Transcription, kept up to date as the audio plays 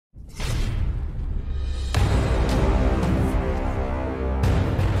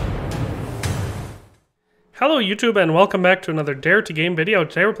Hello YouTube and welcome back to another Dare to Game video.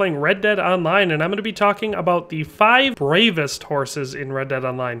 Today we're playing Red Dead Online and I'm going to be talking about the 5 bravest horses in Red Dead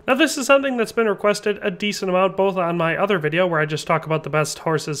Online. Now this is something that's been requested a decent amount both on my other video where I just talk about the best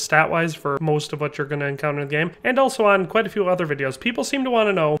horses stat-wise for most of what you're going to encounter in the game, and also on quite a few other videos. People seem to want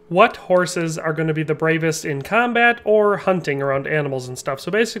to know what horses are going to be the bravest in combat or hunting around animals and stuff. So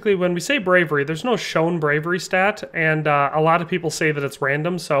basically when we say bravery, there's no shown bravery stat, and a lot of people say that it's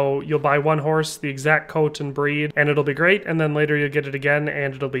random, so you'll buy one horse, the exact coat and breed, and it'll be great, and then later you'll get it again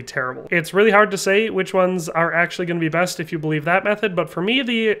and it'll be terrible. It's really hard to say which ones are actually going to be best if you believe that method, but for me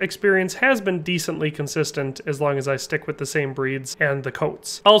the experience has been decently consistent as long as I stick with the same breeds and the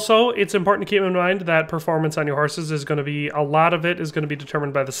coats. Also, it's important to keep in mind that performance on your horses is going to be, a lot of it is going to be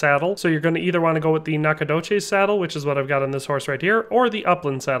determined by the saddle, so you're going to either want to go with the Nacogdoches saddle, which is what I've got on this horse right here, or the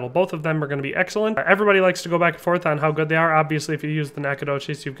Upland saddle. Both of them are going to be excellent. Everybody likes to go back and forth on how good they are. Obviously if you use the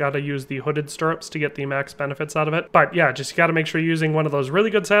Nacogdoches you've got to use the hooded stirrups to get the max benefits out of it. But yeah, just got to make sure you're using one of those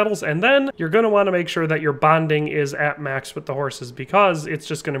really good saddles, and then you're going to want to make sure that your bonding is at max with the horses because it's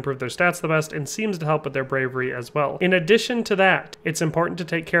just going to improve their stats the best and seems to help with their bravery as well. In addition to that, it's important to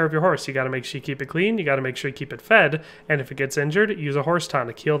take care of your horse. You got to make sure you keep it clean, you got to make sure you keep it fed, and if it gets injured, use a horse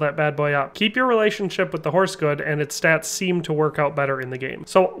tonic, heal that bad boy up. Keep your relationship with the horse good and its stats seem to work out better in the game.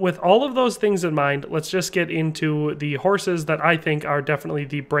 So with all of those things in mind, let's just get into the horses that I think are definitely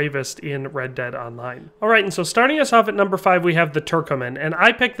the bravest in Red Dead Online. Alright, and so starting us off at number 5, we have the Turkoman, and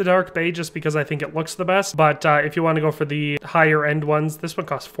I picked the Dark Bay just because I think it looks the best, but if you want to go for the higher end ones, this one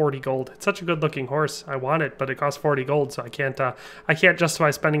costs 40 gold. It's such a good looking horse. I want it, but it costs 40 gold, so I can't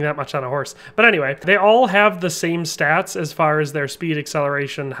justify spending that much on a horse. But anyway, they all have the same stats as far as their speed,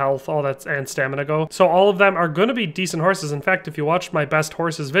 acceleration, health, all that, and stamina go. So all of them are going to be decent horses. In fact, if you watched my best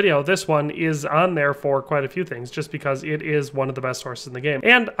horses video, this one is on there for quite a few things, just because it is one of the best horses in the game.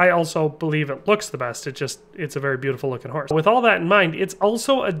 And I also believe it looks the best. It's a very beautiful looking horse. With all that in mind, it's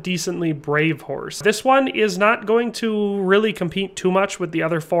also a decently brave horse. This one is not going to really compete too much with the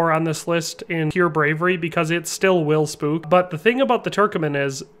other 4 on this list in pure bravery because it still will spook. But the thing about the Turkoman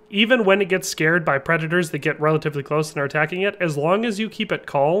is, even when it gets scared by predators that get relatively close and are attacking it, as long as you keep it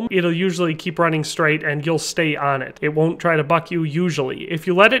calm, it'll usually keep running straight and you'll stay on it. It won't try to buck you usually. If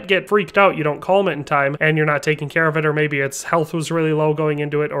you let it get freaked out, you don't calm it in time, and you're not taking care of it, or maybe its health was really low going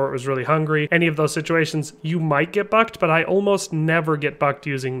into it, or it was really hungry, any of those situations, you might get bucked, but I almost never get bucked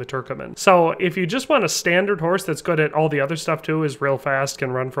using the Turkoman. So if you just want a standard horse that's good at all the other stuff too, is real fast,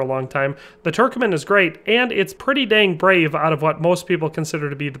 can run for a long time, the Turkoman is great, and it's pretty dang brave out of what most people consider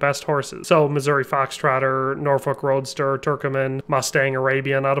to be the best horses. So Missouri Foxtrotter, Norfolk Roadster, Turkoman, Mustang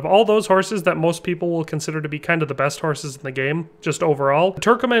Arabian, out of all those horses that most people will consider to be kind of the best horses in the game, just overall, the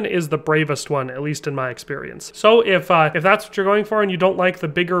Turkoman is the bravest one, at least in my experience. So if that's what you're going for and you don't like the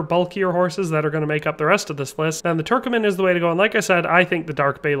bigger, bulkier horses that are going to make up the rest of this list, then the Turkoman is the way to go. And like I said, I think the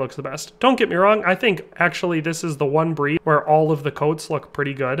Dark Bay looks the best. Don't get me wrong, I think actually this is the one breed where all of the coats look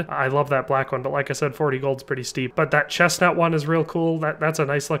pretty good. I love that black one, but like I said, 40 gold's pretty steep. But that chestnut one is real cool. That's a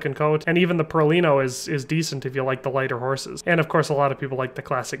nice looking coat. And even the Perlino is decent if you like the lighter horses. And of course, a lot of people like the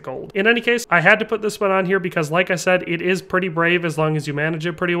classic gold. In any case, I had to put this one on here because like I said, it is pretty brave as long as you manage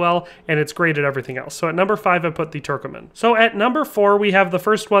it pretty well, and it's great at everything else. So at number 5, I put the Turkoman. So at number 4, we have the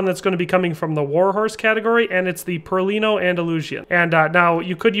first one that's going to be coming from the Warhorse category, and it's the Perlino Andalusian. And now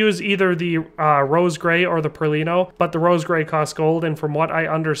you could use either the Rose Gray or the Perlino, but the Rose Gray costs gold, and from what I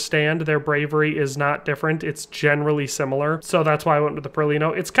understand, their bravery is not different. It's generally similar. So that's why I went with the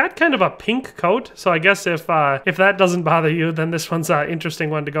Perlino. It's got kind of a pink coat, so I guess if that doesn't bother you, then this one's an interesting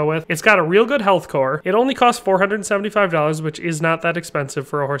one to go with. It's got a real good health core. It only costs $475, which is not that expensive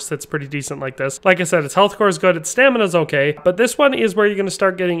for a horse that's pretty decent like this. Like I said, its health core is good, its stamina is okay, but this one is where you're going to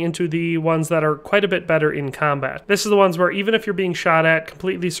start getting into the ones that are quite a bit better in combat. This is the ones where even if you're being shot at,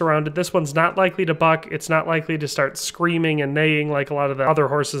 completely surrounded, this one's not likely to buck, it's not likely to start screaming and neighing like a lot of the other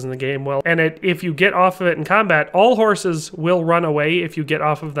horses in the game will. And if you get off of it in combat, all horses will run away if you get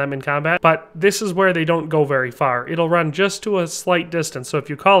off of them in combat, but this is where they don't go very far. It'll run just to a slight distance, so if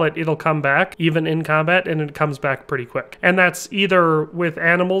you call it, it'll come back even in combat, and it comes back pretty quick. And that's either with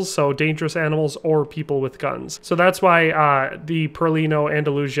animals, so dangerous animals, or people with guns. So that's why the Perlino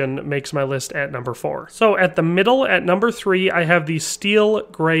Andalusian makes my list at number 4. So at the middle, at number 3, I have the Steel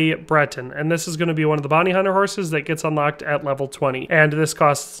Gray Breton, and this is going to be one of the bounty hunter horses that gets unlocked at level 20. And this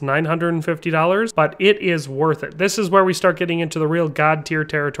costs $950, but it is worth it. This is where we start getting into the real god tier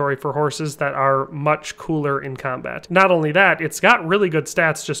frontier territory for horses that are much cooler in combat. Not only that, it's got really good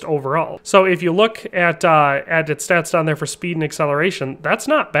stats just overall. So if you look at its stats down there for speed and acceleration, that's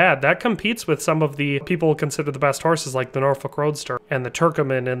not bad. That competes with some of the people consider the best horses like the Norfolk Roadster and the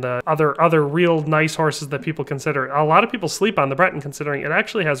Turcoman and the other real nice horses that people consider. A lot of people sleep on the Breton considering it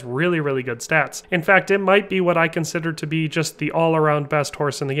actually has really, really good stats. In fact, it might be what I consider to be just the all-around best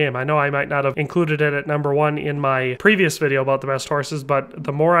horse in the game. I know I might not have included it at number 1 in my previous video about the best horses, but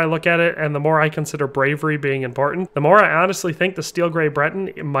the more I look at it and the more I consider bravery being important, the more I honestly think the Steel Grey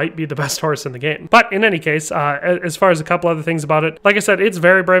Breton might be the best horse in the game. But in any case, as far as a couple other things about it, like I said, it's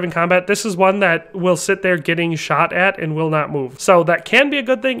very brave in combat. This is one that will sit there getting shot at and will not move. So that can be a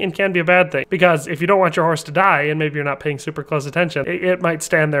good thing and can be a bad thing, because if you don't want your horse to die and maybe you're not paying super close attention, it might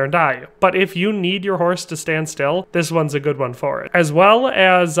stand there and die. But if you need your horse to stand still, this one's a good one for it. As well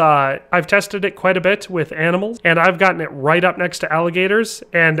as I've tested it quite a bit with animals, and I've gotten it right up next to alligators,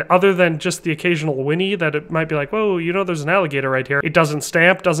 and other than just the occasional whinny that it might be like, whoa, you know, there's an alligator right here. It doesn't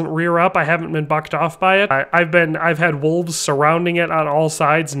stamp, doesn't rear up. I haven't been bucked off by it. I've had wolves surrounding it on all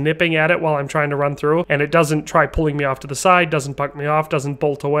sides, nipping at it while I'm trying to run through, and it doesn't try pulling me off to the side, doesn't buck me off, doesn't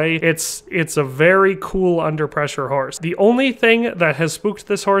bolt away. It's a very cool under pressure horse. The only thing that has spooked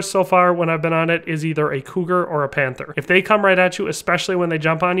this horse so far when I've been on it is either a cougar or a panther. If they come right at you, especially when they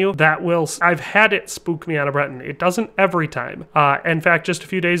jump on you, I've had it spook me on a Breton. It doesn't every time. In fact, just a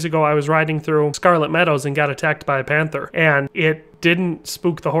few days ago, I was riding through Scarlet Meadows and got attacked by a panther, and it didn't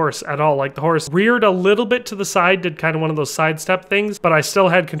spook the horse at all. Like, the horse reared a little bit to the side, did kind of one of those sidestep things, but I still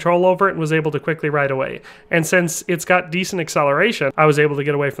had control over it and was able to quickly ride away. And since it's got decent acceleration, I was able to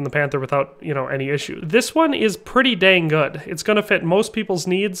get away from the panther without, any issue. This one is pretty dang good. It's going to fit most people's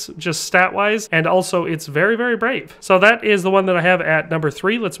needs, just stat-wise, and also it's very, very brave. So that is the one that I have at number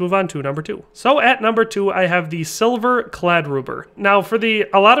 3. Let's move on to number 2. So at number 2, I have the Silver Cladruber. Now,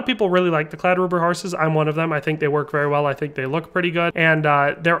 a lot of people really like the Cladruber horses. I'm one of them. I think they work very well. I think they look pretty good, and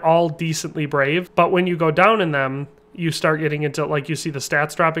they're all decently brave. But when you go down in them, you start getting into, like, you see the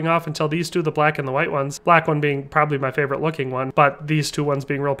stats dropping off until these two, the black and the white ones, black one being probably my favorite looking one, but these two ones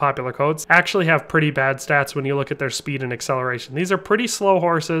being real popular coats, actually have pretty bad stats when you look at their speed and acceleration. These are pretty slow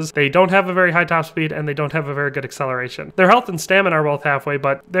horses. They don't have a very high top speed, and they don't have a very good acceleration. Their health and stamina are both halfway,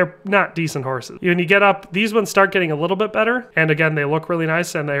 but they're not decent horses. When you get up, these ones start getting a little bit better, and again, they look really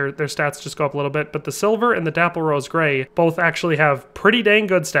nice, and their stats just go up a little bit, but the Silver and the Dapple Rose Gray both actually have pretty dang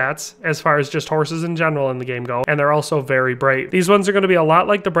good stats as far as just horses in general in the game go, and they're also very brave. These ones are going to be a lot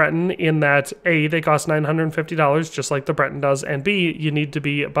like the Breton in that A, they cost $950 just like the Breton does, and B, you need to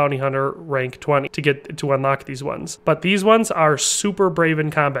be a bounty hunter rank 20 to unlock these ones. But these ones are super brave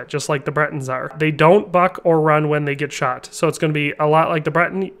in combat, just like the Bretons are. They don't buck or run when they get shot, so it's going to be a lot like the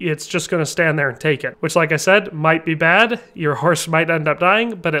Breton. It's just going to stand there and take it, which, like I said, might be bad. Your horse might end up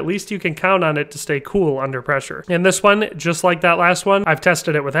dying, but at least you can count on it to stay cool under pressure. And this one, just like that last one, I've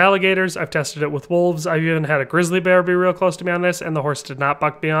tested it with alligators, I've tested it with wolves, I've even had a grizzly bear be real close to me on this, and the horse did not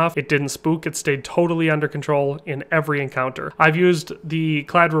buck me off. It didn't spook. It stayed totally under control in every encounter. I've used the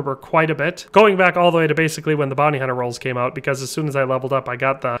Cladruber quite a bit, going back all the way to basically when the bounty hunter rolls came out, because as soon as I leveled up, I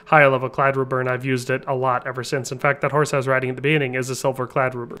got the higher level Cladruber, and I've used it a lot ever since. In fact, that horse I was riding at the beginning is a Silver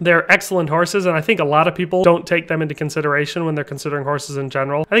Cladruber. They're excellent horses, and I think a lot of people don't take them into consideration when they're considering horses in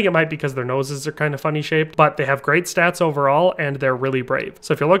general. I think it might be because their noses are kind of funny shaped, but they have great stats overall, and they're really brave.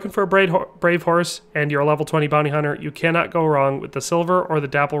 So if you're looking for a brave horse and you're a level 20 bounty hunter, you cannot go wrong with the Silver or the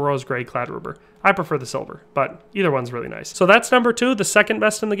Dapple Rose Gray Cladruber. I prefer the Silver, but either one's really nice. So that's number 2, the second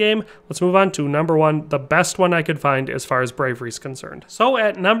best in the game. Let's move on to number 1, the best one I could find as far as bravery is concerned. So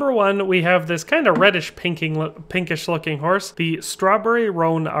at number 1, we have this kind of reddish pinkish looking horse, the Strawberry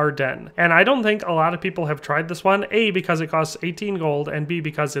Roan Ardennes. And I don't think a lot of people have tried this one, A, because it costs 18 gold, and B,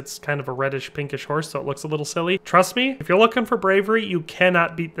 because it's kind of a reddish pinkish horse, so it looks a little silly. Trust me, if you're looking for bravery, you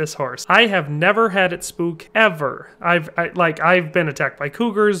cannot beat this horse. I have never had it spook ever. I've been attacked by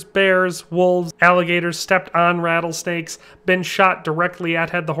cougars, bears, wolves, alligators, stepped on rattlesnakes, been shot directly at,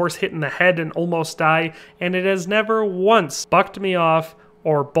 had the horse hit in the head and almost die, and it has never once bucked me off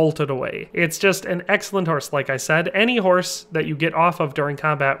or bolted away. It's just an excellent horse. Like I said, any horse that you get off of during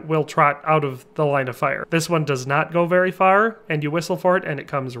combat will trot out of the line of fire. This one does not go very far, and you whistle for it and it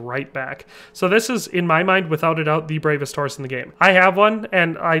comes right back. So this is, in my mind, without a doubt, the bravest horse in the game. I have one,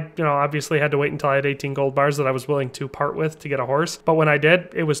 and I obviously had to wait until I had 18 gold bars that I was willing to part with to get a horse, but when I did,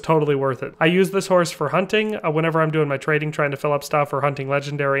 it was totally worth it. I use this horse for hunting whenever I'm doing my trading, trying to fill up stuff, or hunting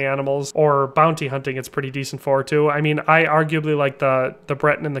legendary animals, or bounty hunting. It's pretty decent for too. I mean, I arguably like the the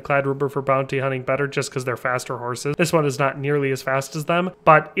Breton and the Cladruber for bounty hunting better just because they're faster horses. This one is not nearly as fast as them,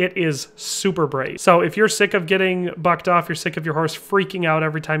 but it is super brave. So if you're sick of getting bucked off, you're sick of your horse freaking out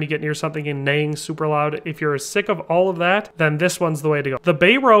every time you get near something and neighing super loud, if you're sick of all of that, then this one's the way to go. The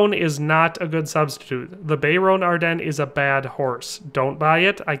Bay Roan is not a good substitute. The Bay Roan Ardennes is a bad horse. Don't buy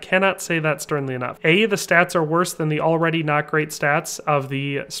it. I cannot say that sternly enough. A, the stats are worse than the already not great stats of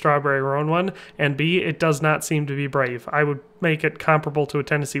the Strawberry Roan one, and B, it does not seem to be brave. I would make it comparable to a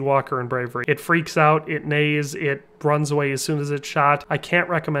Tennessee Walker in bravery. It freaks out, it neighs, it runs away as soon as it's shot. I can't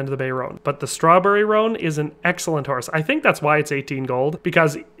recommend the Bay Roan. But the Strawberry Roan is an excellent horse. I think that's why it's 18 gold,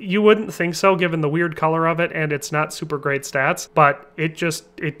 because you wouldn't think so given the weird color of it and it's not super great stats, but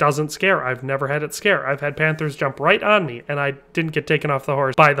it doesn't scare. I've never had it scare. I've had Panthers jump right on me and I didn't get taken off the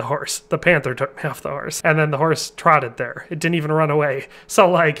horse by the horse. The Panther took me off the horse and then the horse trotted there. It didn't even run away. So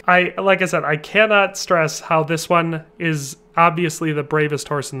like I said, I cannot stress how this one is obviously the bravest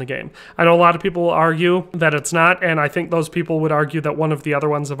horse in the game. I know a lot of people will argue that it's not, and I think those people would argue that one of the other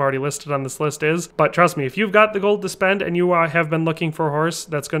ones I've already listed on this list is, but trust me, if you've got the gold to spend and you have been looking for a horse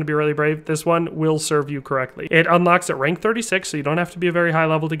that's going to be really brave, this one will serve you correctly. It unlocks at rank 36, so you don't have to be a very high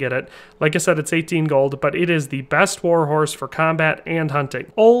level to get it. Like I said, it's 18 gold, but it is the best war horse for combat and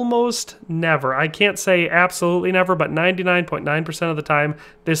hunting. Almost never, I can't say absolutely never, but 99.9% of the time,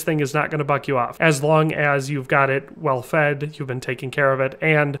 this thing is not going to buck you off, as long as you've got it well fed, you've been taking care of it,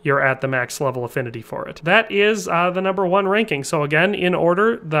 and you're at the max level affinity for it. That is the number 1 ranking. So again, in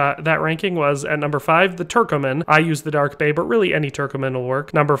order, that ranking was at number 5, the Turcoman. I use the Dark Bay, but really any Turcoman will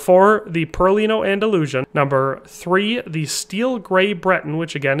work. Number 4, the Perlino Andalusian. Number 3, the Steel Gray Breton,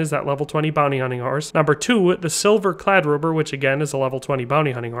 which again is that level 20 bounty hunting horse. Number 2, the Silver Cladruber, which again is a level 20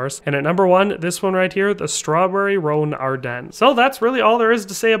 bounty hunting horse. And at number 1, this one right here, the Strawberry Roan Ardennes. So that's really all there is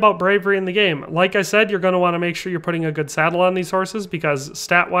to say about bravery in the game. Like I said, you're going to want to make sure you're putting a good saddle on these horses because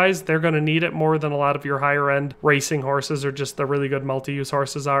stat-wise, they're going to need it more than a lot of your higher-end racing horses or just the really good multi-use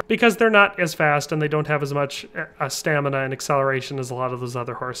horses are, because they're not as fast and they don't have as much stamina and acceleration as a lot of those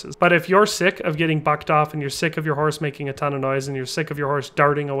other horses. But if you're sick of getting bucked off and you're sick of your horse making a ton of noise and you're sick of your horse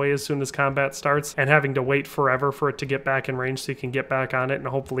darting away as soon as combat starts and having to wait forever for it to get back in range so you can get back on it and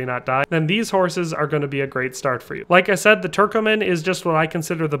hopefully not die, then these horses are going to be a great start for you. Like I said, the Turcoman is just what I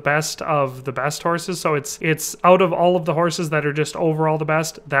consider the best of the best horses, so it's out of all of the horses that are just overall the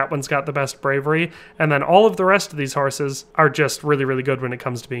best, that one's got the best bravery, and then all of the rest of these horses are just really, really good when it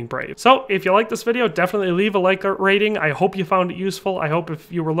comes to being brave. So if you like this video, definitely leave a like rating. I hope you found it useful. I hope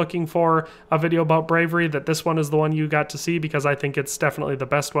if you were looking for a video about bravery that this one is the one you got to see, because I think it's definitely the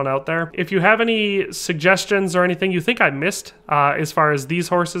best one out there. If you have any suggestions or anything you think I missed as far as these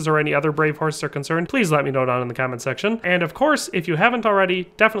horses or any other brave horses are concerned, please let me know down in the comment section. And of course, if you haven't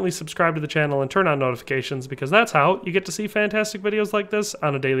already, definitely subscribe to the channel and turn on notifications, because that's how you get to see fantastic videos like this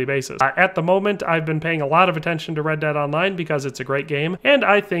on a daily basis. At the moment, I've been paying a lot of attention to Red Dead Online because it's a great game, and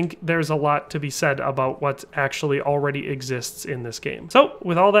I think there's a lot to be said about what actually already exists in this game. So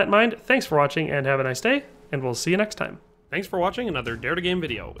with all that in mind, thanks for watching and have a nice day, and we'll see you next time. Thanks for watching another Dare to Game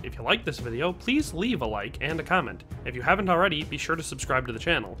video. If you liked this video, please leave a like and a comment. If you haven't already, be sure to subscribe to the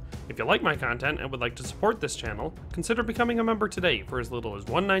channel. If you like my content and would like to support this channel, consider becoming a member today for as little as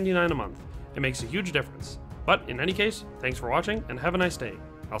 $1.99 a month. It makes a huge difference. But in any case, thanks for watching and have a nice day.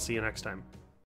 I'll see you next time.